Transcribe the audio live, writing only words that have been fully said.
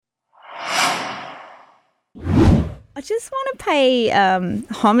I just want to pay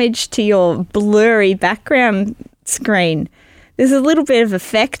homage to your blurry background screen. There's a little bit of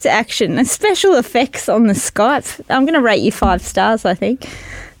effect action, special effects on the Skype. I'm going to rate you 5 stars, I think.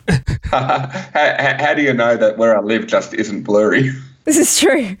 How do you know that where I live just isn't blurry? This is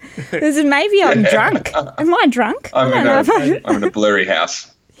true. Maybe I'm drunk. Am I drunk? I'm in a blurry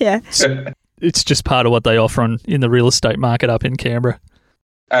house. Yeah. It's just part of what they offer in the real estate market up in Canberra.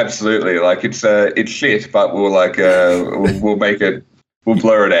 Absolutely. Like it's shit, but we'll make it. We'll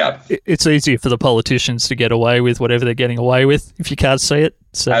blur it out. It's easier for the politicians to get away with whatever they're getting away with if you can't see it.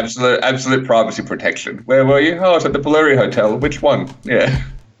 So. Absolute privacy protection. Where were you? Oh, it's at the Blurry Hotel. Which one? Yeah.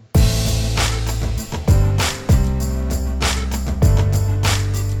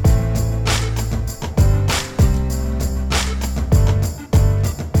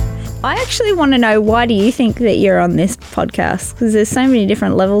 I actually want to know, why do you think that you're on this podcast? Because there's so many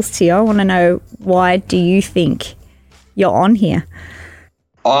different levels to you. I want to know, why do you think you're on here?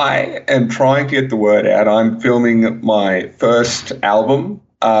 I am trying to get the word out. I'm filming my first album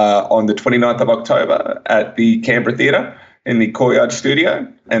on the 29th of October at the Canberra Theatre in the Courtyard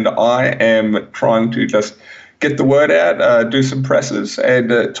Studio. And I am trying to just get the word out, do some presses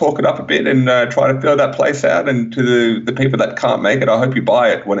and talk it up a bit and try to fill that place out. And to the people that can't make it, I hope you buy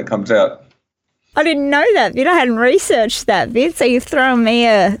it when it comes out. I didn't know that bit. I hadn't researched that bit. So you've thrown me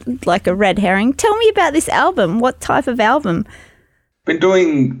a red herring. Tell me about this album. What type of album? Been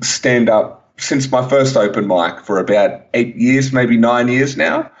doing stand-up since my first open mic for about 8 years, maybe 9 years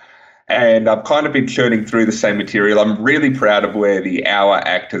now. And I've kind of been churning through the same material. I'm really proud of where the Hour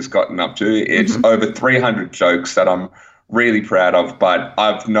act has gotten up to. It's over 300 jokes that I'm really proud of, but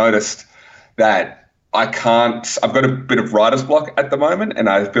I've noticed that I've got a bit of writer's block at the moment, and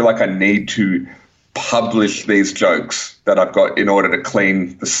I feel like I need to publish these jokes that I've got in order to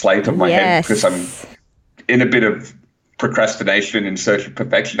clean the slate of my head, because I'm in a bit of procrastination in search of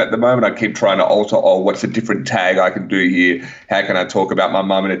perfection at the moment. I keep trying to alter, what's a different tag I can do here? How can I talk about my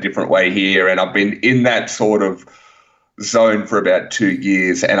mum in a different way here? And I've been in that sort of zone for about 2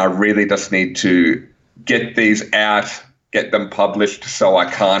 years, and I really just need to get these out, get them published so I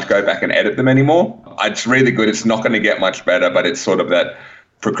can't go back and edit them anymore. It's really good. It's not going to get much better, but it's sort of that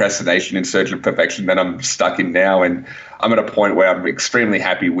procrastination in search of perfection that I'm stuck in now, and I'm at a point where I'm extremely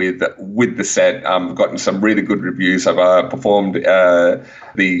happy with the set. I've gotten some really good reviews. I've performed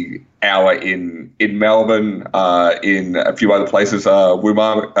the Hour in Melbourne, in a few other places,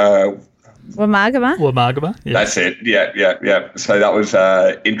 Woomagama? Yeah. That's it. Yeah. So that was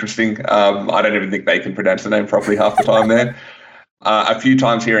interesting. I don't even think they can pronounce the name properly half the time there. A few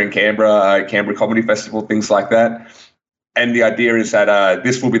times here in Canberra, Canberra Comedy Festival, things like that. And the idea is that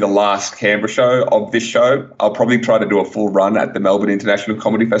this will be the last Canberra show of this show. I'll probably try to do a full run at the Melbourne International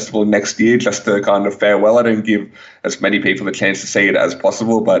Comedy Festival next year, just to kind of farewell it and give as many people a chance to see it as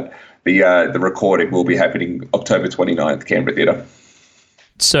possible. But the recording will be happening October 29th, Canberra Theatre.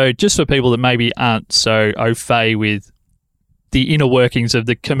 So just for people that maybe aren't so au fait with the inner workings of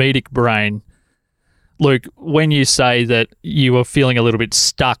the comedic brain, Luke, when you say that you were feeling a little bit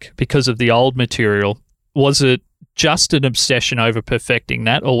stuck because of the old material, was it just an obsession over perfecting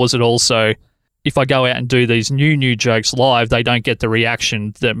that, or was it also, if I go out and do these new jokes live, they don't get the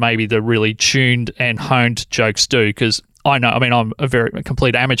reaction that maybe the really tuned and honed jokes do? Because I'm a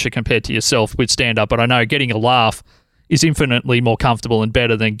complete amateur compared to yourself with stand-up, but I know getting a laugh is infinitely more comfortable and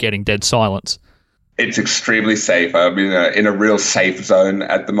better than getting dead silence. It's extremely safe. I'm in a real safe zone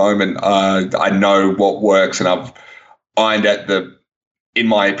at the moment. I know what works, and I've ironed out in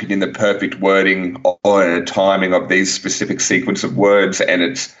my opinion, the perfect wording or timing of these specific sequence of words, and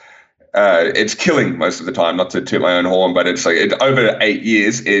it's killing most of the time. Not to toot my own horn, but it's like over 8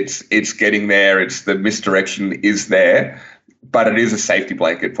 years, it's getting there. It's the misdirection is there, but it is a safety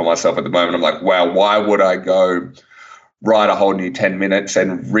blanket for myself at the moment. I'm like, wow, why would I go write a whole new 10 minutes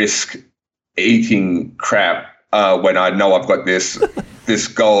and risk eating crap when I know I've got this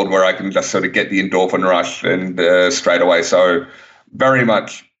gold where I can just sort of get the endorphin rush and straight away. So very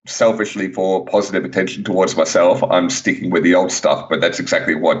much selfishly for positive attention towards myself, I'm sticking with the old stuff, but that's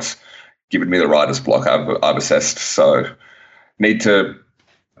exactly what's given me the writer's block I've assessed. So need to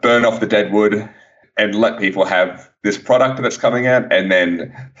burn off the dead wood and let people have this product that's coming out, and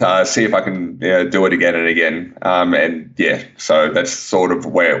then see if I can do it again and again. So that's sort of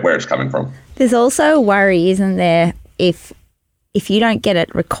where it's coming from. There's also a worry, isn't there, if you don't get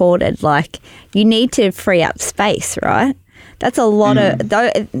it recorded, like you need to free up space, right? That's a lot of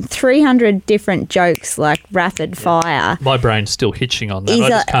 300 different jokes, like rapid fire. My brain's still hitching on that. I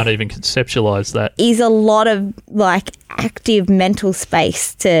just can't even conceptualise that. Is a lot of like active mental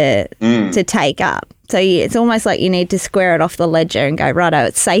space to take up. So it's almost like you need to square it off the ledger and go, righto,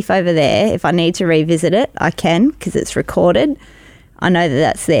 it's safe over there. If I need to revisit it, I can because it's recorded. I know that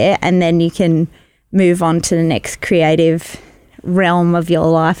that's there. And then you can move on to the next creative realm of your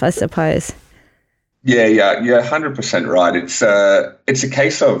life, I suppose. Yeah, 100% right. It's a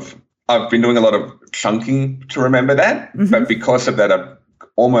case of I've been doing a lot of chunking to remember that, but because of that, I've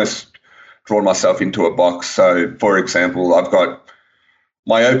almost drawn myself into a box. So, for example, I've got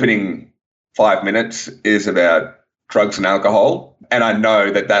my opening 5 minutes is about drugs and alcohol, and I know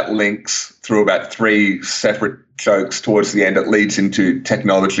that links through about 3 separate jokes towards the end. It leads into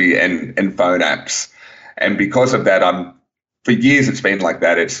technology and phone apps, and because of that, for years it's been like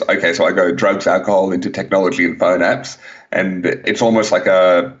that. It's okay, so I go drugs, alcohol into technology and phone apps, and it's almost like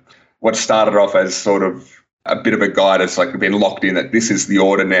what started off as sort of a bit of a guide. It's like been locked in that this is the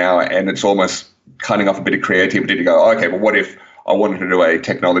order now, and it's almost cutting off a bit of creativity to go, okay, well, what if I wanted to do a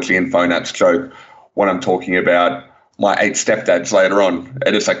technology and phone apps joke when I'm talking about my 8 stepdads later on?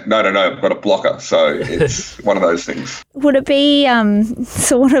 And it's like, no, I've got a blocker. So it's one of those things. Would it be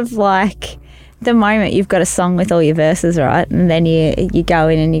sort of like the moment you've got a song with all your verses, right? And then you go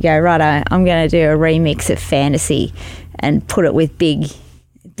in and you go, right, I'm going to do a remix of Fantasy and put it with big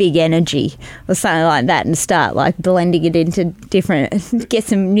energy or something like that and start like blending it into different, get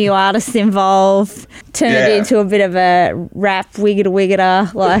some new artists involved, turn it into a bit of a rap wiggita,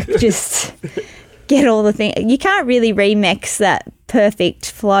 like just get all the things. You can't really remix that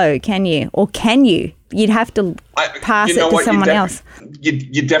perfect flow, can you? Or can you? You'd have to pass it to someone else.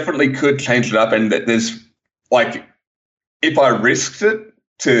 You definitely could change it up, and there's like, if I risked it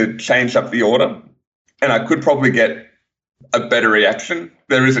to change up the order, and I could probably get a better reaction,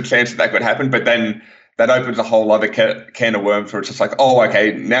 there is a chance that could happen, but then that opens a whole other can of worms where it's just like, oh,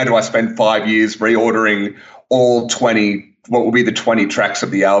 okay, now do I spend 5 years reordering all 20, what will be the 20 tracks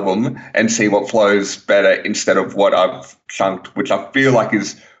of the album and see what flows better instead of what I've chunked, which I feel like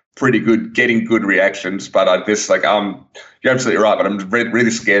is pretty good, getting good reactions. But I just like, you're absolutely right, but I'm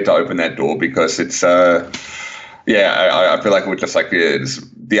really scared to open that door because it's, I feel like it would just like,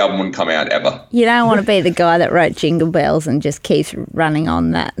 the album wouldn't come out ever. You don't want to be the guy that wrote Jingle Bells and just keeps running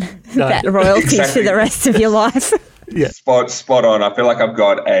on that royalties exactly. for the rest of your life. Yeah, spot on. I feel like I've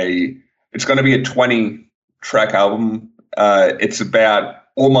got it's going to be a 20-track album. It's about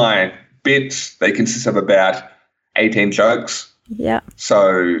all my bits. They consist of about 18 jokes. Yeah.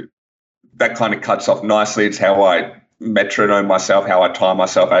 So that kind of cuts off nicely. It's how I metronome myself, how I time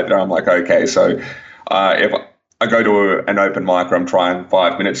myself out there. I'm like, okay, so if I go to an open mic where I'm trying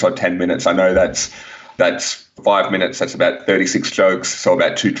 5 minutes or 10 minutes, I know that's 5 minutes. That's about 36 jokes. So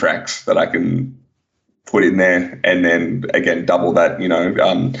about 2 tracks that I can put in there. And then again, double that,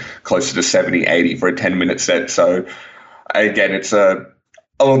 closer to 70, 80 for a 10-minute set. So again, it's a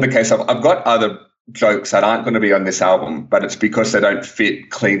lot of the case of I've got other jokes that aren't going to be on this album, but it's because they don't fit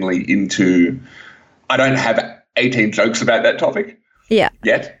cleanly into, I don't have 18 jokes about that topic yet.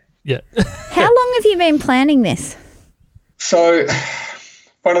 Yeah. How long have you been planning this? So,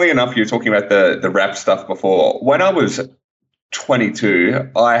 funnily enough, you were talking about the rap stuff before. When I was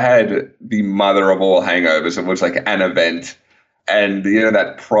 22, I had the mother of all hangovers. It was like an event. And,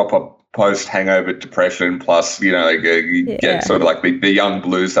 that proper post-hangover depression plus, you get sort of like the young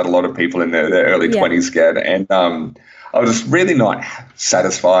blues that a lot of people in their early 20s get. And I was just really not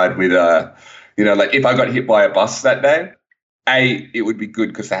satisfied with, like if I got hit by a bus that day, it would be good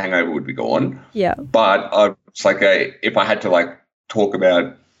because the hangover would be gone. Yeah. But it's like if I had to like talk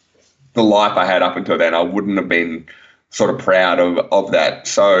about the life I had up until then, I wouldn't have been sort of proud of that.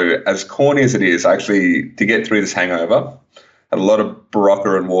 So as corny as it is, actually, to get through this hangover, had a lot of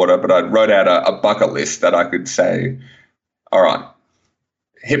Barocca and water, but I wrote out a bucket list that I could say, all right,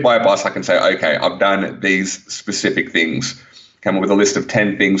 hit by a bus, I can say, okay, I've done these specific things, come up with a list of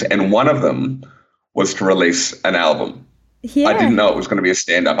 10 things, and one of them was to release an album. Yeah. I didn't know it was going to be a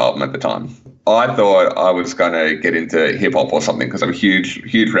stand-up album at the time. I thought I was going to get into hip-hop or something because I'm a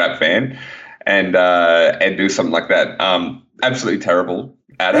huge rap fan and do something like that. Absolutely terrible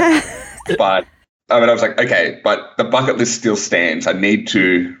at it. But I was like, okay, but the bucket list still stands. I need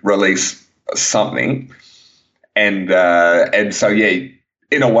to release something. And so,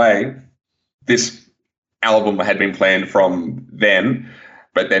 in a way, this album had been planned from then,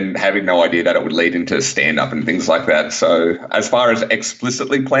 but then having no idea that it would lead into stand-up and things like that. So as far as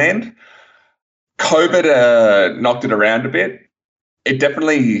explicitly planned, COVID knocked it around a bit. It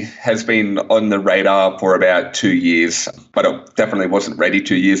definitely has been on the radar for about 2 years, but it definitely wasn't ready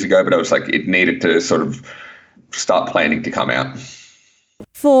 2 years ago, but it was like it needed to sort of start planning to come out.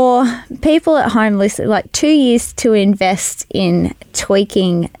 For people at home listening, like 2 years to invest in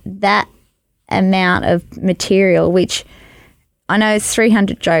tweaking that amount of material, which I know it's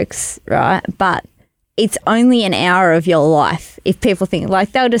 300 jokes, right? But it's only an hour of your life. If people think,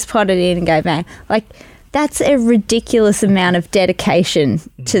 like, they'll just put it in and go bang. Like, that's a ridiculous amount of dedication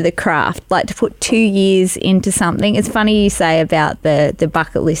to the craft. Like, to put 2 years into something. It's funny you say about the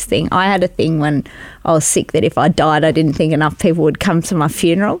bucket list thing. I had a thing when I was sick that if I died, I didn't think enough people would come to my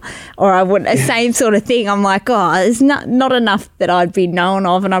funeral, or I wouldn't. Same sort of thing. I'm like, oh, there's not enough that I'd be known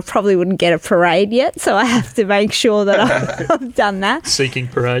of, and I probably wouldn't get a parade yet. So I have to make sure that I've done that. Seeking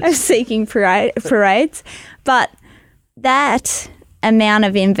parades. Seeking parades. But that amount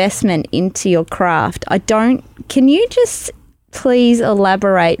of investment into your craft, can you just please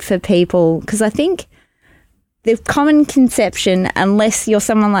elaborate for people? Because I think the common conception, unless you're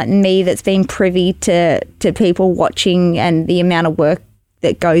someone like me that's been privy to people watching and the amount of work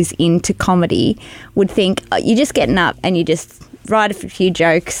that goes into comedy, would think you're just getting up and you just write a few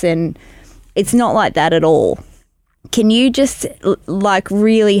jokes, and it's not like that at all. Can you just like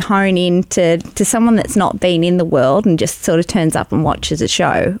really hone in to someone that's not been in the world and just sort of turns up and watches a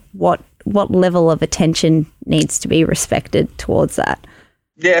show? What level of attention needs to be respected towards that?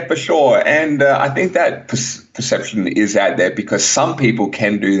 Yeah, for sure. And I think that perception is out there because some people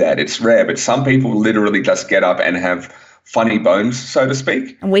can do that. It's rare, but some people literally just get up and have funny bones, so to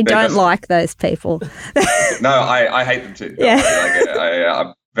speak. And we don't like those people. No, I hate them too. Yeah.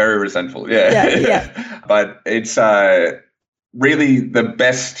 I'm very resentful. Yeah. But it's really the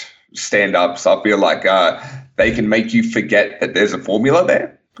best stand-ups. I feel like they can make you forget that there's a formula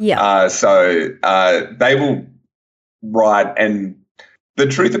there. Yeah. So they will write, and the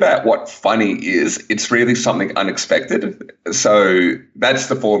truth about what funny is, it's really something unexpected. So that's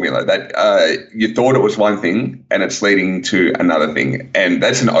the formula, that you thought it was one thing and it's leading to another thing. And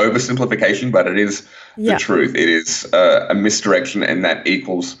that's an oversimplification, but it is the truth. It is a misdirection, and that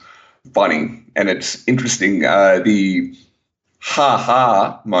equals funny. And it's interesting. The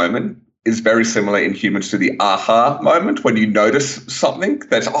ha-ha moment is very similar in humans to the aha moment, when you notice something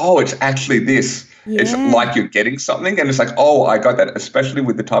that's, oh, it's actually this. Yeah. It's like you're getting something, and it's like, oh, I got that, especially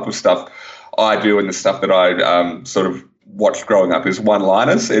with the type of stuff I do and the stuff that I sort of watched growing up is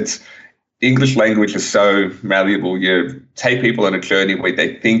one-liners. It's English language is so malleable. You take people on a journey where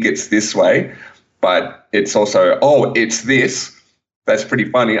they think it's this way, but it's also, oh, it's this. That's pretty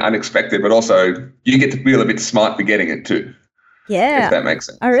funny, unexpected, but also you get to feel a bit smart for getting it too. Yeah. If that makes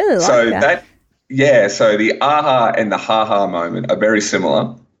sense. I really like that. So the aha and the ha-ha moment are very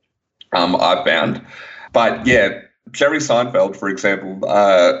similar. I've found. But yeah, Jerry Seinfeld, for example,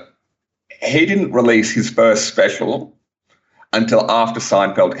 he didn't release his first special until after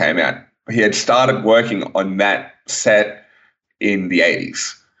Seinfeld came out. He had started working on that set in the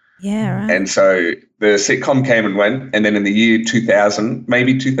 80s. Yeah, right. And so the sitcom came and went, and then in the year 2000,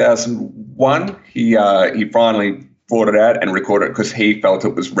 maybe 2001, he finally brought it out and recorded it because he felt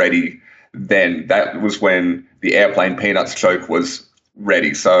it was ready then. That was when the Airplane Peanuts joke was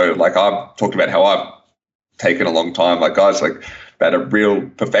ready. So like I've talked about how I've taken a long time, like guys like that are real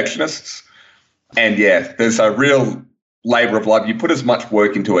perfectionists. And yeah, there's a real labor of love. You put as much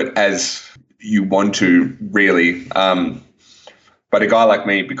work into it as you want to, really. But a guy like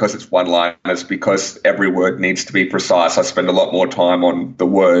me, because it's one-liners, because every word needs to be precise, I spend a lot more time on the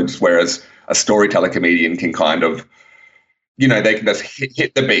words, whereas a storyteller comedian can kind of, they can just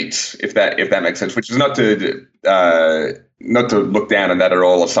hit the beats, if that makes sense, which is not to look down on that at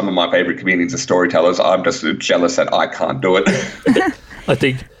all. Some of my favorite comedians are storytellers. I'm just jealous that I can't do it. I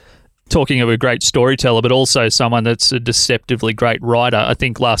think, talking of a great storyteller, but also someone that's a deceptively great writer, I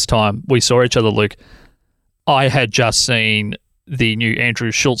think last time we saw each other, Luke, I had just seen the new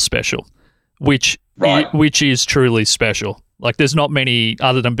Andrew Schultz special, which is truly special. Like, there's not many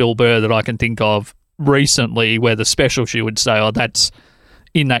other than Bill Burr that I can think of recently where the specials you would say, oh, that's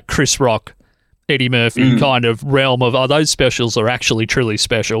in that Chris Rock, Eddie Murphy kind of realm of, oh, those specials are actually truly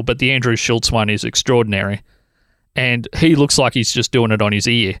special, but the Andrew Schultz one is extraordinary. And he looks like he's just doing it on his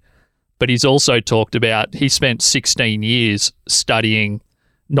ear. But he's also talked about he spent 16 years studying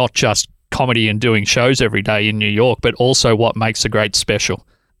not just comedy and doing shows every day in New York, but also what makes a great special.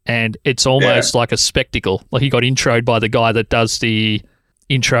 And it's almost like a spectacle. Like, he got introed by the guy that does the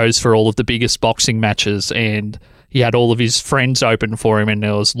intros for all of the biggest boxing matches, and he had all of his friends open for him, and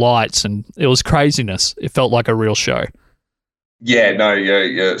there was lights, and it was craziness. It felt like a real show. Yeah, no,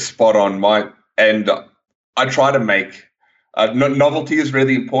 you're spot on, and I try to make novelty is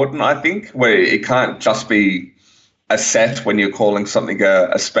really important, I think, where it can't just be a set when you're calling something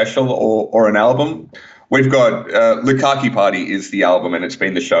a special or an album. We've got Lukaku Party is the album, and it's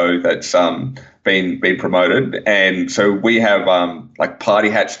been the show that's been promoted. And so we have like party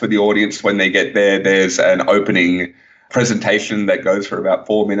hats for the audience when they get there. There's an opening presentation that goes for about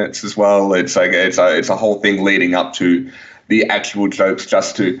 4 minutes as well. It's like it's a whole thing leading up to the actual jokes,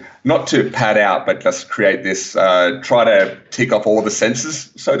 just to not to pad out, but just create this, try to tick off all the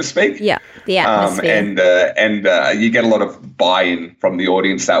senses, so to speak. Yeah, the atmosphere. And you get a lot of buy-in from the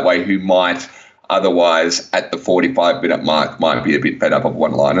audience that way, who might otherwise at the 45-minute mark might be a bit fed up of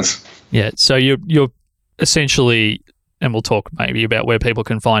one-liners. Yeah, so you're essentially, and we'll talk maybe about where people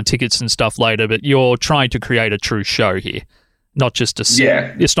can find tickets and stuff later, but you're trying to create a true show here, not just a set.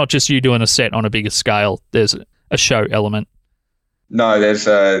 Yeah. It's not just you doing a set on a bigger scale. There's a show element. No, there's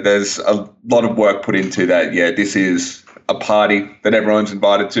a lot of work put into that. Yeah, this is a party that everyone's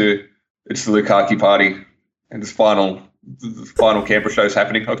invited to. It's the Lukaku party, and the final Canberra show's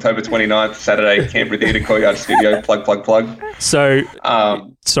happening October 29th, Saturday, Canberra Theatre, Courtyard Studio, plug. So,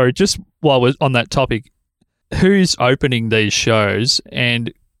 sorry, just while we're on that topic, who's opening these shows?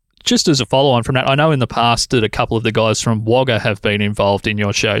 And just as a follow-on from that, I know in the past that a couple of the guys from Wagga have been involved in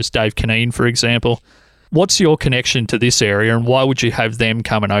your shows, Dave Kineen, for example. What's your connection to this area, and why would you have them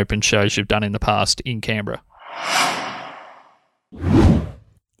come and open shows you've done in the past in Canberra?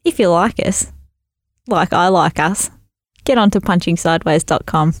 If you like us, like I like us, get onto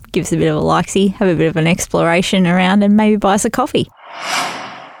punchingsideways.com, give us a bit of a likesy, have a bit of an exploration around, and maybe buy us a coffee.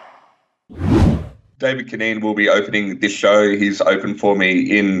 David Kineen will be opening this show. He's opened for me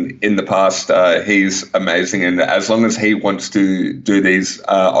in the past. He's amazing, and as long as he wants to do these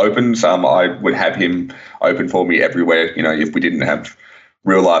opens, I would have him open for me everywhere. You know, if we didn't have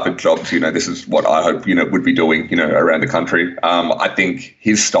real life jobs, you know, this is what I hope, you know, would be doing, you know, around the country. I think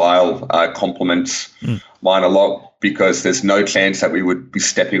his style complements mine a lot, because there's no chance that we would be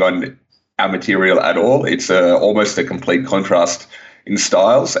stepping on our material at all. It's almost a complete contrast in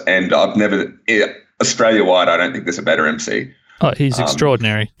styles, and I've never, Australia-wide, I don't think there's a better MC. Oh, he's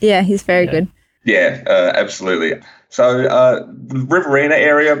extraordinary. Yeah, he's very good. Yeah, absolutely. So Riverina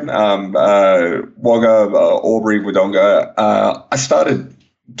area, Wagga, Albury, Wodonga, I started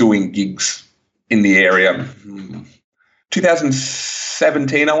doing gigs in the area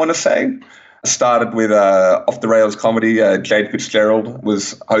 2017, I want to say. I started with Off the Rails Comedy. Jade Fitzgerald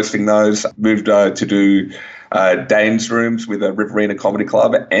was hosting those. Moved to do Dane's Rooms with a Riverina Comedy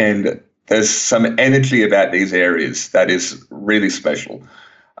Club, and there's some energy about these areas that is really special.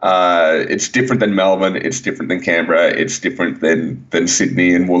 It's different than Melbourne. It's different than Canberra. It's different than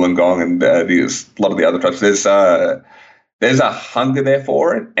Sydney and Wollongong and there's a lot of the other tribes. There's a hunger there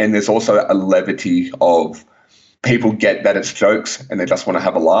for it, and there's also a levity of people get that it's jokes and they just want to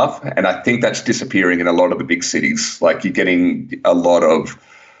have a laugh. And I think that's disappearing in a lot of the big cities. Like, you're getting a lot of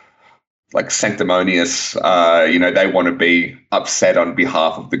like sanctimonious, they want to be upset on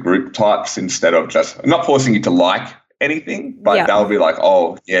behalf of the group types instead of just, I'm not forcing you to like anything, but they'll be like,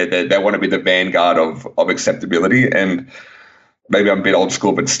 oh yeah, they want to be the vanguard of acceptability. And maybe I'm a bit old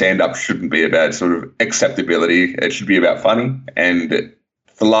school, but stand-up shouldn't be about sort of acceptability. It should be about funny. And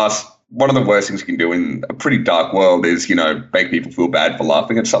one of the worst things you can do in a pretty dark world is, you know, make people feel bad for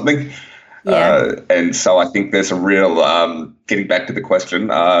laughing at something. Yeah. And so I think there's a real, getting back to the question,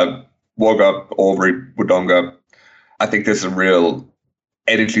 Wagga, Albury, Wodonga, I think there's a real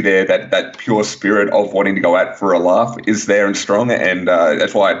energy there, that pure spirit of wanting to go out for a laugh is there and strong. And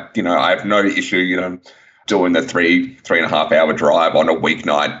that's why, you know, I have no issue, you know, doing the 3.5 hour drive on a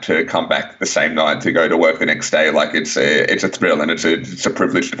weeknight to come back the same night to go to work the next day. Like, it's a thrill, and it's a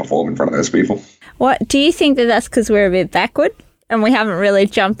privilege to perform in front of those people. What do you think that's because we're a bit backward and we haven't really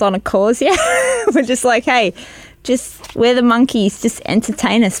jumped on a cause yet? We're just like, hey, just we're the monkeys, just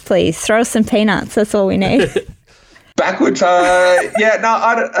entertain us, please. Throw us some peanuts. That's all we need. Backwards, I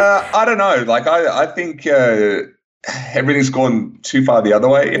don't know. Like, I think everything's gone too far the other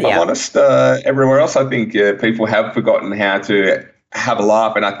way, if I'm honest. Everywhere else, I think people have forgotten how to have a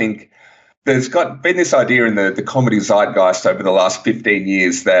laugh. And I think there's been this idea in the comedy zeitgeist over the last 15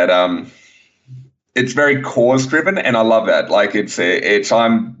 years that it's very cause-driven, and I love that. Like, it's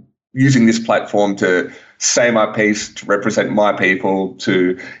I'm using this platform to say my piece, to represent my people,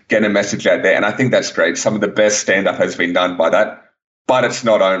 to get a message out there. And I think that's great. Some of the best stand-up has been done by that. But it's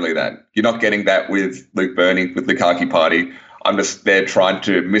not only that. You're not getting that with Luke Burney, with Lukaku Party. I'm just there trying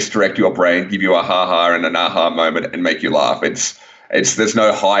to misdirect your brain, give you a ha-ha and an aha moment and make you laugh. It's there's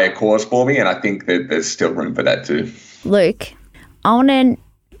no higher cause for me, and I think that there's still room for that too. Luke, I want to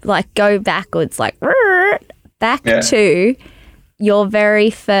go backwards, to your very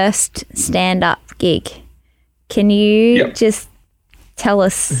first stand-up gig. Can you just tell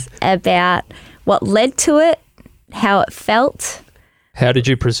us about what led to it, how it felt? How did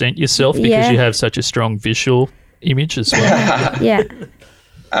you present yourself? Because you have such a strong visual image as well. Yeah.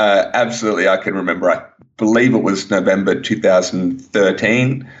 Absolutely, I can remember. I believe it was November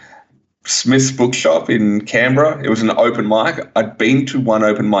 2013. Smith's Bookshop in Canberra. It was an open mic. I'd been to one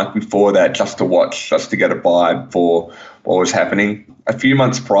open mic before that just to watch, just to get a vibe for what was happening. A few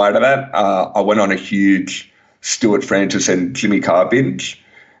months prior to that, I went on a huge Stuart Francis and Jimmy Carr binge.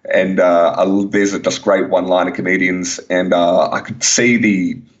 And these are just great one-liner comedians. And I could see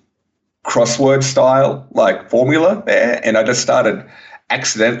the crossword style, like, formula there. And I just started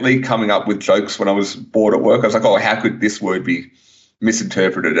accidentally coming up with jokes when I was bored at work. I was like, oh, how could this word be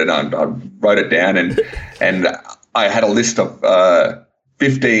misinterpreted? And I wrote it down, and I had a list of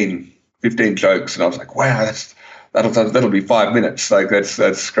 15 jokes, and I was like, wow, that'll be 5 minutes. Like,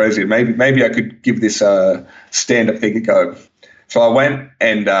 that's crazy. Maybe I could give this stand-up thing a go. So I went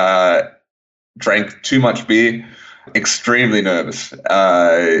and drank too much beer, extremely nervous.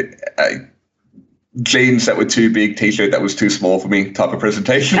 Jeans that were too big, T-shirt that was too small for me type of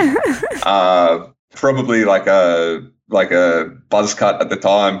presentation. Probably like a buzz cut at the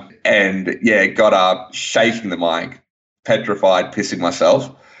time. And yeah, got up, shaking the mic, petrified, pissing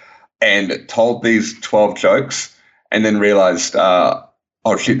myself, and told these 12 jokes, and then realized, oh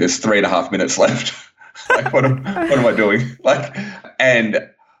shit, there's 3.5 minutes left. Like, what am I doing? Like, and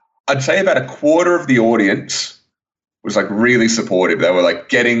I'd say about a quarter of the audience was like really supportive. They were like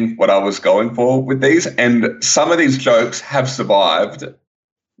getting what I was going for with these. And some of these jokes have survived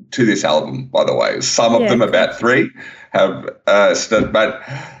to this album, by the way. Some of them, about 3, have stood. But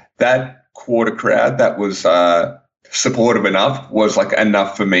that quarter crowd that was supportive enough was like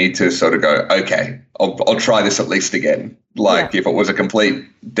enough for me to sort of go, okay, I'll try this at least again. Like, if it was a complete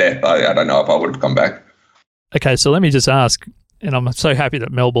death, I don't know if I would have come back. Okay, so let me just ask, and I'm so happy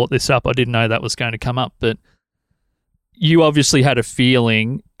that Mel brought this up. I didn't know that was going to come up, but you obviously had a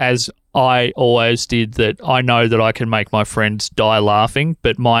feeling, as I always did, that I know that I can make my friends die laughing,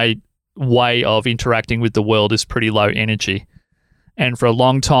 but my way of interacting with the world is pretty low energy. And for a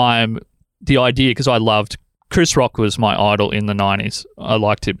long time, the idea, because I loved Chris Rock, was my idol in the 90s. I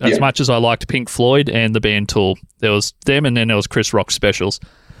liked him as much as I liked Pink Floyd and the band Tool. There was them, and then there was Chris Rock specials.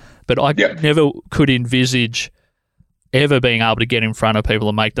 But I never could envisage ever being able to get in front of people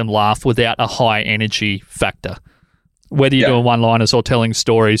and make them laugh without a high energy factor. Whether you're doing one-liners or telling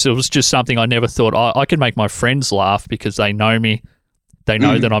stories, it was just something I never thought, I can make my friends laugh because they know me. They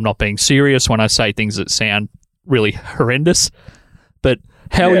know that I'm not being serious when I say things that sound really horrendous. But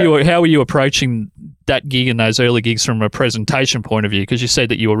how are you approaching that gig and those early gigs from a presentation point of view? Because you said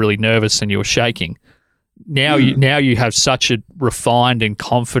that you were really nervous and you were shaking. Now you have such a refined and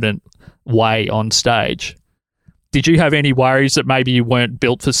confident way on stage. Did you have any worries that maybe you weren't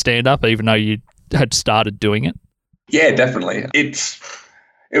built for stand-up even though you had started doing it? Yeah, definitely. It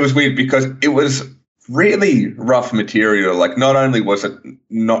was weird because it was really rough material. Like, not only was it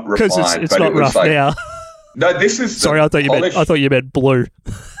not refined, because it's but not it was rough like, now. No, this is sorry. I thought you meant blue.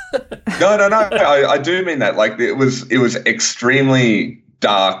 No. I do mean that. Like, it was extremely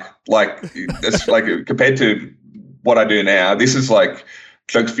dark. Like, it's like compared to what I do now. This is like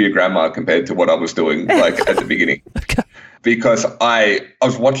jokes for your grandma compared to what I was doing like at the beginning. Okay. Because I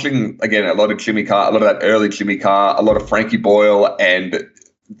was watching, again, a lot of Jimmy Carr, a lot of that early Jimmy Carr, a lot of Frankie Boyle, and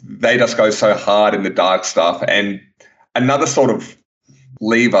they just go so hard in the dark stuff. And another sort of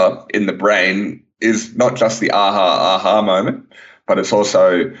lever in the brain is not just the aha moment, but it's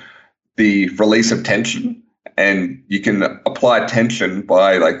also the release of tension. And you can apply tension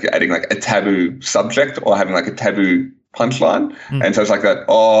by like adding like a taboo subject or having like a taboo punchline. And so it's like that,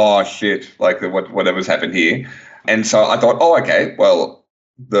 oh shit, like whatever's happened here. And so I thought, oh, okay, well,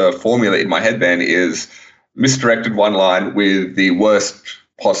 the formula in my head then is misdirected one line with the worst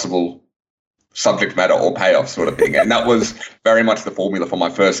possible subject matter or payoff sort of thing. And that was very much the formula for my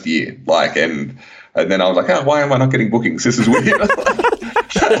first year. Like, and then I was like, oh, why am I not getting bookings? This is weird.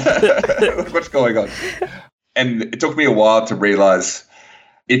 What's going on? And it took me a while to realize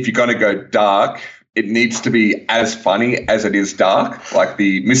if you're going to go dark, it needs to be as funny as it is dark. Like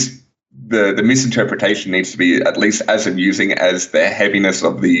the misinterpretation needs to be at least as amusing as the heaviness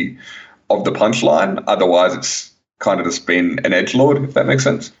of the punchline. Otherwise, it's kind of just been an edgelord, if that makes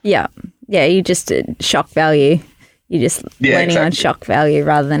sense. Yeah. You just shock value. You're just leaning on shock value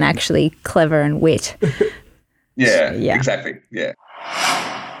rather than actually clever and wit. Yeah, exactly. Yeah.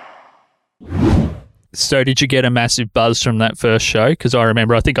 So did you get a massive buzz from that first show? Because I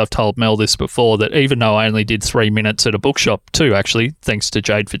remember, I think I've told Mel this before, that even though I only did 3 minutes at a bookshop too, actually, thanks to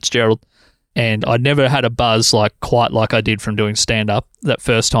Jade Fitzgerald, and I never had a buzz quite like I did from doing stand-up that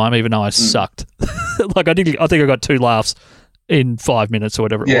first time, even though I sucked. I think I got 2 laughs in 5 minutes or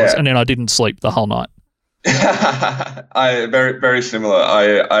whatever it was, and then I didn't sleep the whole night. Very similar.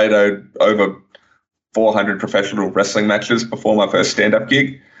 I had over 400 professional wrestling matches before my first stand-up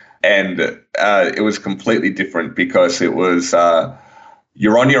gig, and it was completely different because it was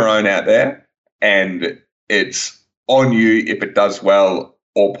you're on your own out there, and it's on you if it does well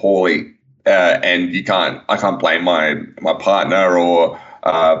or poorly, and I can't blame my partner or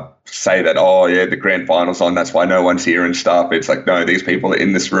say that, oh yeah, the grand final's on, that's why no one's here and stuff. It's like, no, these people are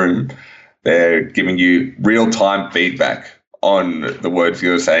in this room. They're giving you real-time feedback on the words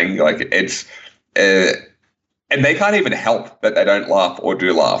you're saying. Like, it's and they can't even help that they don't laugh or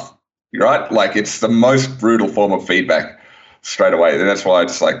do laugh, right? Like, it's the most brutal form of feedback straight away. And that's why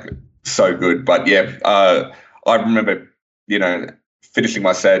it's like so good. But yeah, I remember, finishing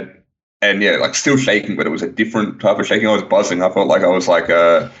my set and yeah, like still shaking, but it was a different type of shaking. I was buzzing. I felt like I was like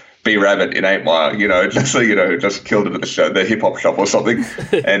B Rabbit in 8 Mile, just killed it at the hip hop shop or something,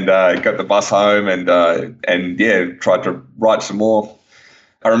 and got the bus home and yeah, tried to write some more.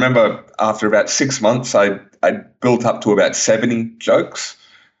 I remember after about 6 months, I built up to about 70 jokes,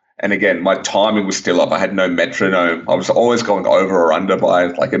 and again, my timing was still up. I had no metronome. I was always going over or under by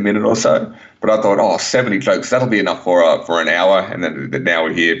like a minute or so. But I thought, 70 jokes, that'll be enough for an hour. And then now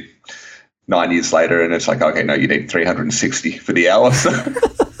we're here 9 years later, and it's like, okay, no, you need 360 for the hour. So.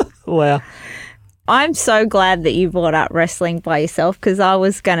 Wow. I'm so glad that you brought up wrestling by yourself, because I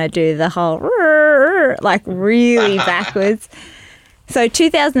was going to do the whole like really backwards. So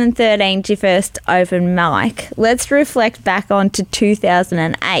 2013 your first open mic. Let's reflect back on to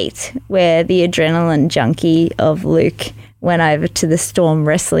 2008, where the adrenaline junkie of Luke went over to the Storm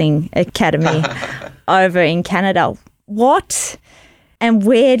Wrestling Academy over in Canada. What and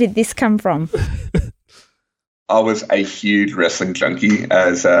where did this come from? I was a huge wrestling junkie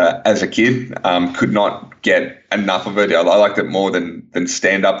as a kid. Could not get enough of it. I liked it more than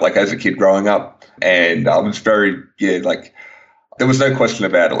stand up. Like as a kid growing up, and I was very like there was no question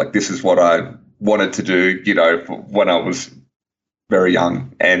about it. Like this is what I wanted to do. When I was very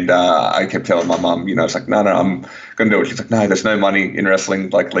young, and I kept telling my mum, it's like no, I'm going to do it. She's like, no, there's no money in wrestling.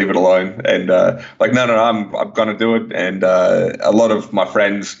 Like leave it alone. And like no, I'm going to do it. And a lot of my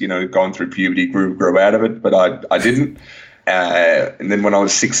friends, going through puberty, grew out of it, but I didn't. And then when I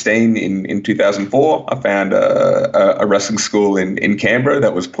was 16 in 2004, I found a wrestling school in Canberra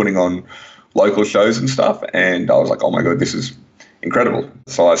that was putting on local shows and stuff, and I was like, oh my god, this is incredible.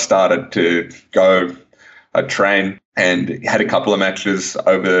 So I started to go train and had a couple of matches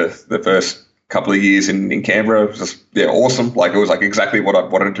over the first couple of years in Canberra. It was just awesome. Like it was like exactly what I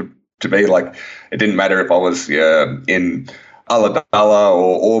wanted to be. Like it didn't matter if I was in Ulladulla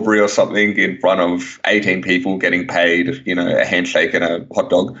or Albury or something in front of 18 people getting paid, a handshake and a hot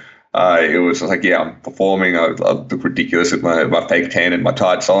dog. It was like, yeah, I'm performing. I look ridiculous with my fake tan and my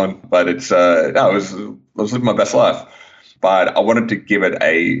tights on, but I was living my best life. But I wanted to give it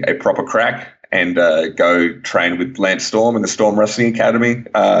a proper crack and go train with Lance Storm in the Storm Wrestling Academy.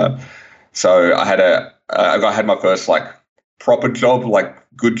 So I had my first like proper job, like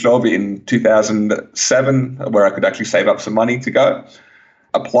good job in 2007, where I could actually save up some money to go.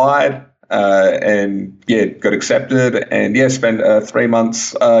 Applied and got accepted, and spent 3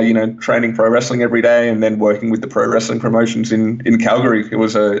 months training pro wrestling every day, and then working with the pro wrestling promotions in Calgary. It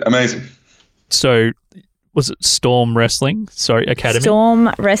was amazing. So was it Storm Wrestling? Sorry, Academy? Storm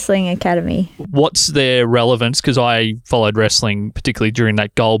Wrestling Academy. What's their relevance? Because I followed wrestling, particularly during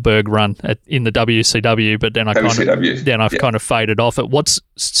that Goldberg run in the WCW, but then I've kind of faded off it. What's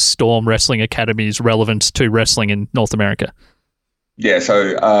Storm Wrestling Academy's relevance to wrestling in North America? Yeah,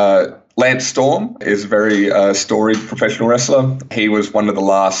 so Lance Storm is a very storied professional wrestler. He was one of the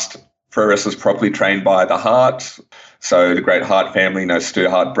last pro wrestlers properly trained by the Hart. So the great Hart family, Stu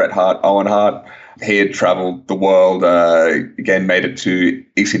Hart, Bret Hart, Owen Hart. He had traveled the world, again, made it to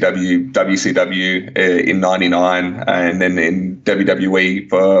ECW, WCW in 99, and then in WWE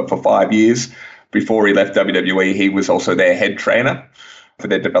for 5 years. Before he left WWE, he was also their head trainer for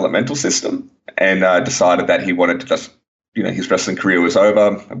their developmental system, and decided that he wanted to just, his wrestling career was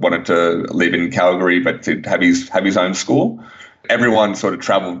over, wanted to live in Calgary, but to have his own school. Everyone sort of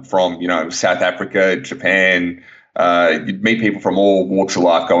traveled from, South Africa, Japan. You'd meet people from all walks of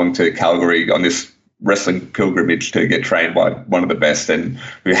life going to Calgary on this wrestling pilgrimage to get trained by one of the best, and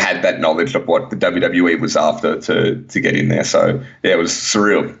who had that knowledge of what the WWE was after to get in there. So, yeah, it was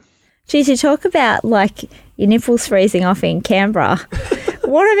surreal. Geez, you talk about, like, your nipples freezing off in Canberra.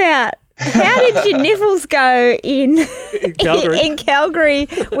 What about, how did your nipples go in Calgary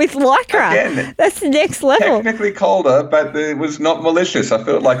with Lycra? Again, that's the next level. Technically colder, but it was not malicious. I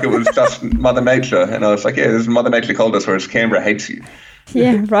felt like it was just Mother Nature. And I was like, yeah, this is Mother Nature cold us, whereas Canberra hates you.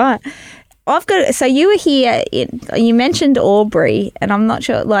 Yeah, right. So you were here, you mentioned Albury, and I'm not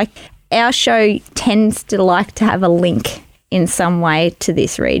sure, like, our show tends to like to have a link in some way to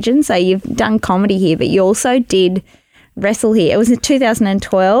this region. So you've done comedy here, but you also did wrestle here. It was in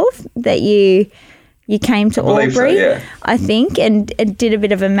 2012 that you came to Albury, so, yeah. I think, and did a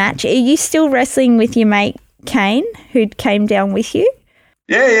bit of a match. Are you still wrestling with your mate Kane, who came down with you?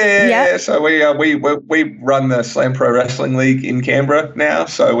 Yeah. So we run the Slam Pro Wrestling League in Canberra now.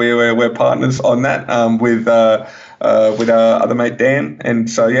 So we're partners on that with our other mate Dan, and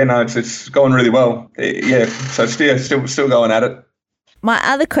so it's going really well. Yeah, so still going at it. My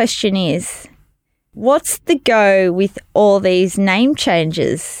other question is, what's the go with all these name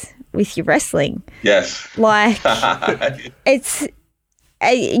changes with your wrestling? Yes, like it's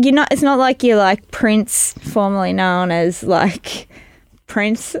not like you're like Prince, formerly known as like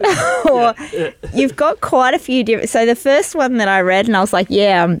Prince, or you've got quite a few different. So the first one that I read and I was like,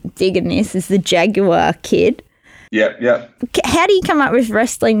 yeah, I'm digging this, is the Jaguar Kid. Yep. How do you come up with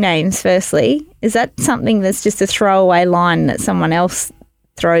wrestling names, firstly? Is that something that's just a throwaway line that someone else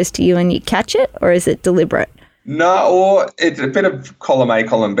throws to you and you catch it, or is it deliberate? No, or it's a bit of column A,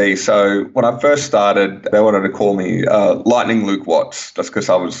 column B. So when I first started, they wanted to call me Lightning Luke Watts, just because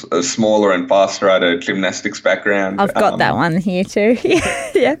I was smaller and faster. I had a gymnastics background. I've got that one here too.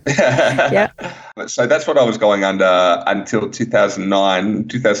 Yeah. So that's what I was going under until 2009.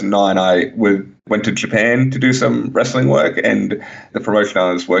 2009, I went to Japan to do some wrestling work, and the promotion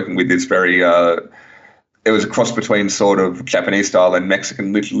I was working with is very... it was a cross between sort of Japanese style and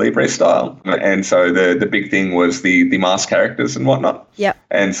Mexican lucha libre style. And so the big thing was the mask characters and whatnot. Yep.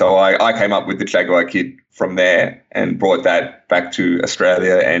 And so I came up with the Jaguar Kid from there and brought that back to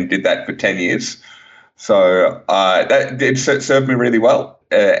Australia and did that for 10 years. So that it served me really well.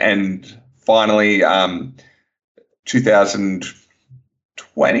 And finally,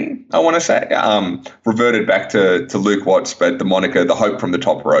 2020, I want to say, reverted back to Luke Watts, but the moniker, the Hope from the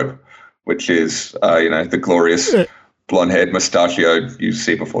Top Rope, which is, the glorious blonde-haired mustachio you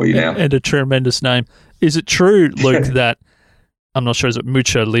see before you now. And a tremendous name. Is it true, Luke, that, I'm not sure, is it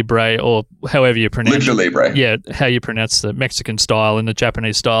Mucha Libre or however you pronounce it? Lucha Libre. Yeah, how you pronounce the Mexican style and the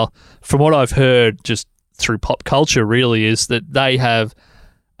Japanese style. From what I've heard just through pop culture, really, is that they have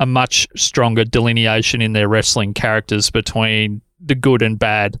a much stronger delineation in their wrestling characters between the good and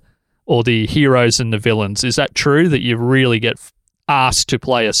bad, or the heroes and the villains. Is that true, that you really get asked to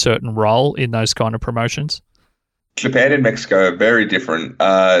play a certain role in those kind of promotions? Japan and Mexico are very different.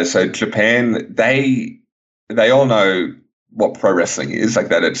 So Japan, they all know what pro wrestling is, like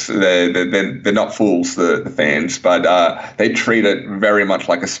that. It's they're not fools, the fans, but they treat it very much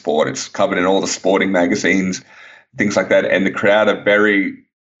like a sport. It's covered in all the sporting magazines, things like that, and the crowd are very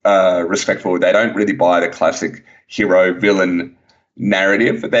respectful. They don't really buy the classic hero villain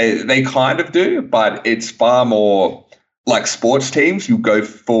narrative. They kind of do, but it's far more like sports teams. You go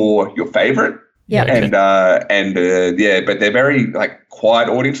for your favorite. Yeah. But they're very like quiet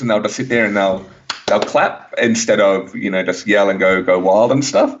audience, and they'll just sit there and they'll clap instead of, just yell and go wild and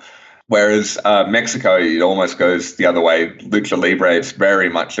stuff. Whereas Mexico, it almost goes the other way. Lucha Libre, it's very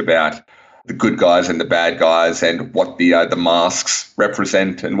much about the good guys and the bad guys and what the masks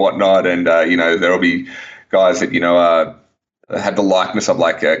represent and whatnot. And there'll be guys that have the likeness of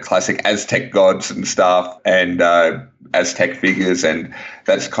like classic Aztec gods and stuff, and Aztec figures, and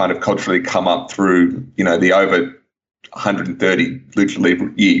that's kind of culturally come up through the over 130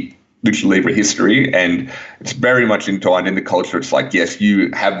 Lucha Libre history, and it's very much entwined in the culture. It's like, yes,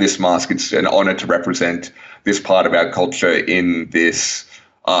 you have this mask. It's an honor to represent this part of our culture in this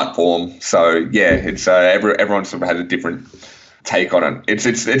art form. So yeah, it's everyone sort of has a different take on it.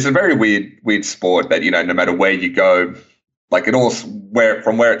 It's a very weird sport that no matter where you go, like it all from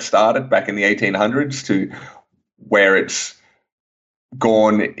where it started back in the 1800s to where it's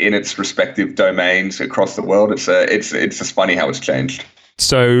gone in its respective domains across the world. It's just funny how it's changed.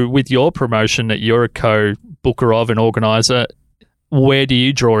 So with your promotion that you're a co-booker of and organiser, where do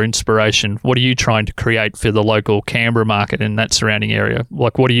you draw inspiration? What are you trying to create for the local Canberra market and that surrounding area?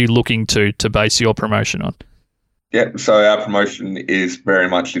 Like, what are you looking to base your promotion on? Yeah, so our promotion is very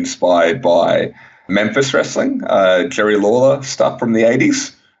much inspired by Memphis wrestling, Jerry Lawler stuff from the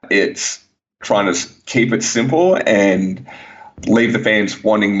 80s. It's trying to keep it simple and leave the fans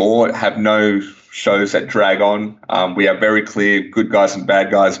wanting more, have no shows that drag on. We have very clear good guys and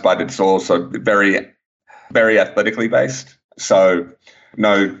bad guys, but it's also very, very athletically based. So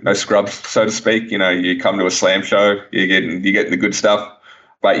no scrubs, so to speak. You come to a slam show, you're getting the good stuff.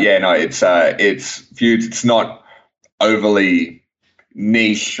 But yeah, no, it's feuds. It's not overly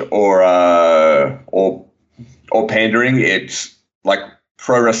niche or pandering. It's like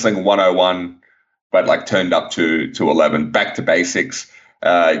Pro Wrestling 101, but like turned up to 11, back to basics.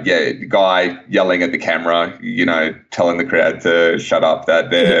 The guy yelling at the camera, telling the crowd to shut up, that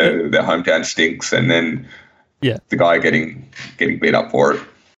their hometown stinks, and then the guy getting beat up for it.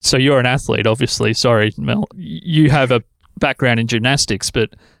 So you're an athlete, obviously. Sorry, Mel. You have a background in gymnastics, but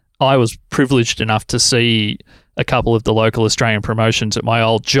I was privileged enough to see a couple of the local Australian promotions at my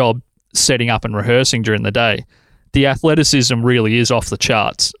old job setting up and rehearsing during the day. The athleticism really is off the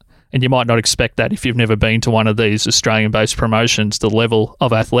charts, and you might not expect that if you've never been to one of these Australian-based promotions, the level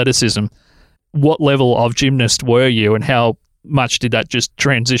of athleticism. What level of gymnast were you, and how much did that just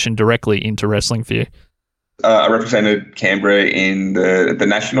transition directly into wrestling for you? I represented Canberra in the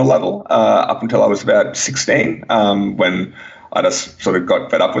national level up until I was about 16, when I just sort of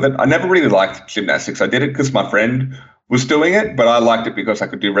got fed up with it. I never really liked gymnastics. I did it because my friend was doing it, but I liked it because I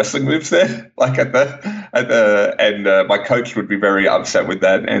could do wrestling moves there. Like and my coach would be very upset with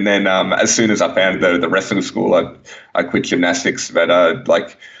that. And then as soon as I found the wrestling school, I quit gymnastics. But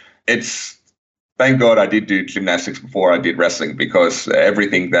thank God I did do gymnastics before I did wrestling, because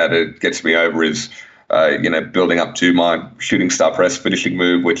everything that it gets me over is building up to my shooting star press finishing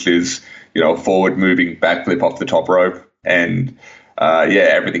move, which is a forward moving backflip off the top rope, and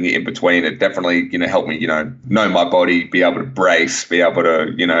everything in between. It definitely, helped me, know my body, be able to brace, be able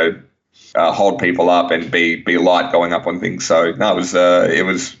to, hold people up and be light going up on things. So no, it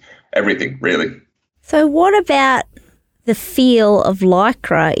was everything really. So what about the feel of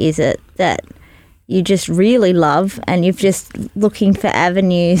Lycra is it that you just really love, and you're just looking for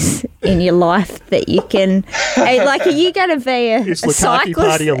avenues in your life that you can, like, are you going to be a cyclist?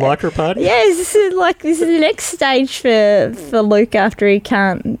 Party a Lycra party? Yeah, this is the next stage for Luke after he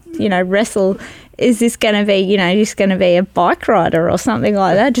can't, wrestle. Is this going to be, just going to be a bike rider or something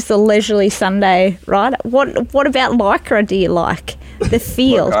like that? Just a leisurely Sunday rider? What about Lycra do you like? The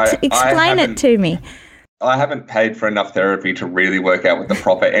feel? Look, explain it to me. I haven't paid for enough therapy to really work out what the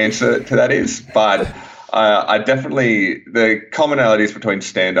proper answer to that is, but I definitely, the commonalities between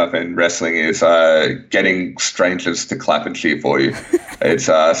stand-up and wrestling is getting strangers to clap and cheer for you. It's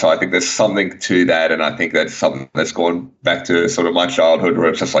so I think there's something to that, and I think that's something that's gone back to sort of my childhood, where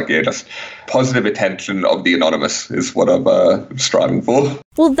it's just like, just positive attention of the anonymous is what I'm striving for.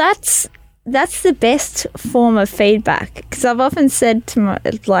 Well, that's the best form of feedback, because I've often said to my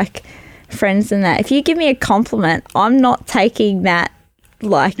friends and that, if you give me a compliment, I'm not taking that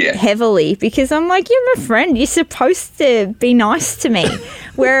heavily, because I'm like, you're my friend, you're supposed to be nice to me.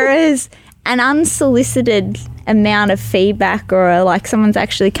 Whereas an unsolicited amount of feedback, or like someone's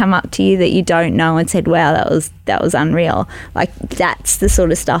actually come up to you that you don't know and said, wow, that was unreal, like that's the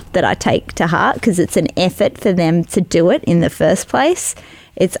sort of stuff that I take to heart, because it's an effort for them to do it in the first place.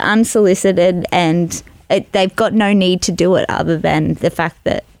 It's unsolicited, and they've got no need to do it other than the fact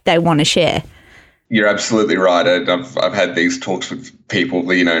that they want to share. You're absolutely right. I've had these talks with people,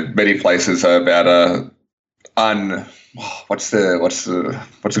 many places about what's a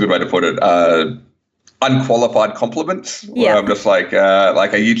good way to put it? Unqualified compliments. Where I'm just like,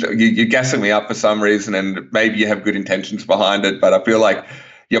 are you're gassing me up for some reason, and maybe you have good intentions behind it, but I feel like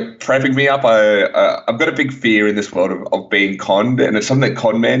you're prepping me up. I've got a big fear in this world of being conned, and it's something that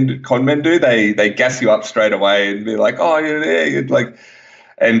con men do. They gas you up straight away and be like, oh yeah, you're like.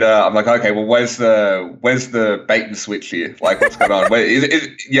 And I'm like, okay, well, where's the bait and switch here? Like, what's going on?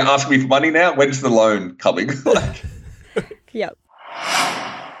 You're asking me for money now? When's the loan coming? Yep.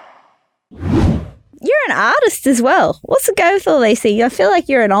 You're an artist as well. What's the go with all these things? I feel like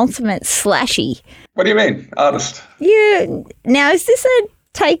you're an ultimate slashy. What do you mean, artist? Now, is this a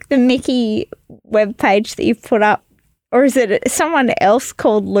Take the Mickey webpage that you've put up? Or is it someone else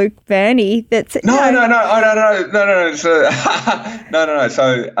called Luke Burney? That's no.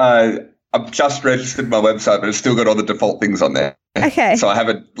 So I've just registered my website, but it's still got all the default things on there. Okay. So I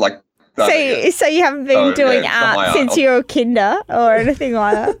haven't So you haven't been doing art since you were a kinder or anything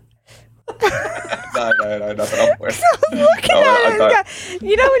like that? No, nothing. I'm looking at it.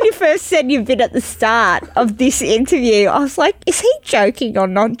 When you first said you've been at the start of this interview, I was like, is he joking or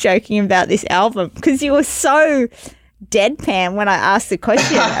not joking about this album? Because you were so deadpan when I asked the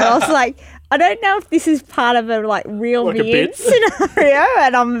question, and I was like, I don't know if this is part of a real weird scenario,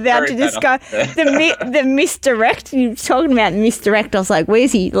 and I'm about to just go the misdirect. You're talking about misdirect. I was like,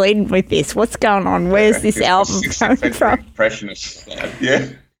 where's he leading with this? What's going on? Where's this album coming from? Impressionist, yeah.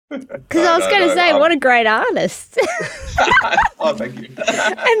 Because I was going to say, what a great artist. Oh, thank you.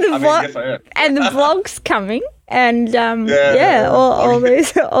 And the vlog's coming. and all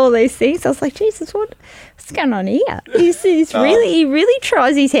these things. I was like, Jesus, what's going on here? He really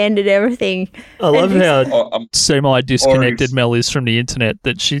tries his hand at everything. I love how semi-disconnected Mel is from the internet,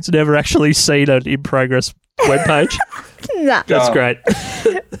 that she's never actually seen an in-progress webpage. Nah. That's great.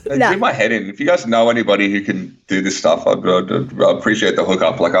 Do my head in. If you guys know anybody who can do this stuff, I'd appreciate the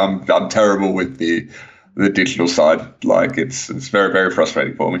hookup. Like I'm terrible with the digital side. Like it's very, very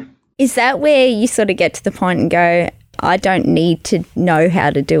frustrating for me. Is that where you sort of get to the point and go, I don't need to know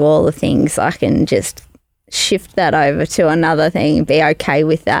how to do all the things. I can just shift that over to another thing and be okay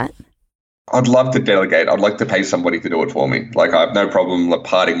with that? I'd love to delegate. I'd like to pay somebody to do it for me. Like I have no problem like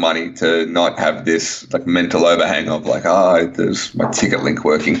parting money to not have this like mental overhang of like, there's my ticket link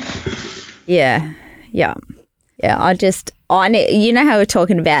working. Yeah. You know how we're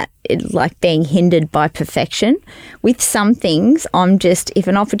talking about it, like being hindered by perfection? With some things, if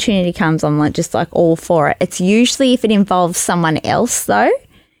an opportunity comes, I'm just all for it. It's usually if it involves someone else though.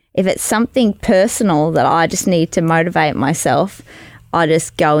 If it's something personal that I just need to motivate myself, I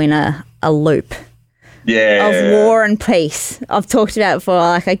just go in a loop of War and Peace. I've talked about it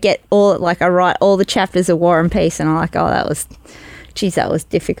before. Like I write all the chapters of War and Peace, and I'm like, that was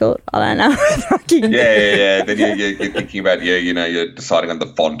difficult. I don't know. Yeah. Then you're thinking about you're deciding on the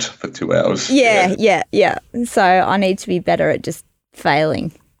font for 2 hours. Yeah. So I need to be better at just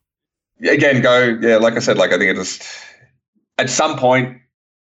failing. Again, like I said, like I think it just at some point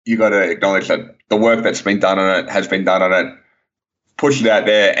you got to acknowledge that the work that's been done on it has been done on it. Push it out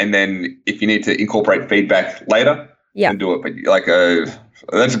there, and then if you need to incorporate feedback later, then do it. But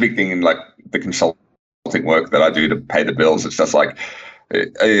that's a big thing in like the consulting work that I do to pay the bills. It's just like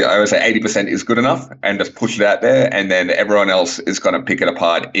I would say 80% is good enough, and just push it out there, and then everyone else is going to pick it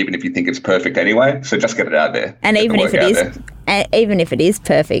apart, even if you think it's perfect anyway. So just get it out there. And even if it is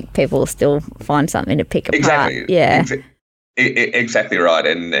perfect, people will still find something to pick apart. Exactly. Yeah. Exactly right.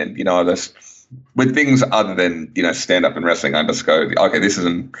 And this. With things other than, stand up and wrestling, I just go, okay, this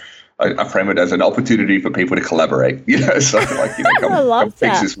isn't, I frame it as an opportunity for people to collaborate, so like, come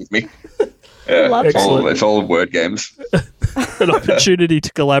fix this with me. Yeah, it's all word games. An opportunity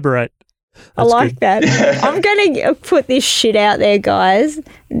to collaborate. I like that. I'm going to put this shit out there, guys.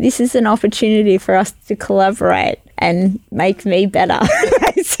 This is an opportunity for us to collaborate and make me better,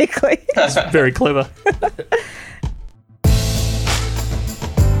 basically. That's very clever.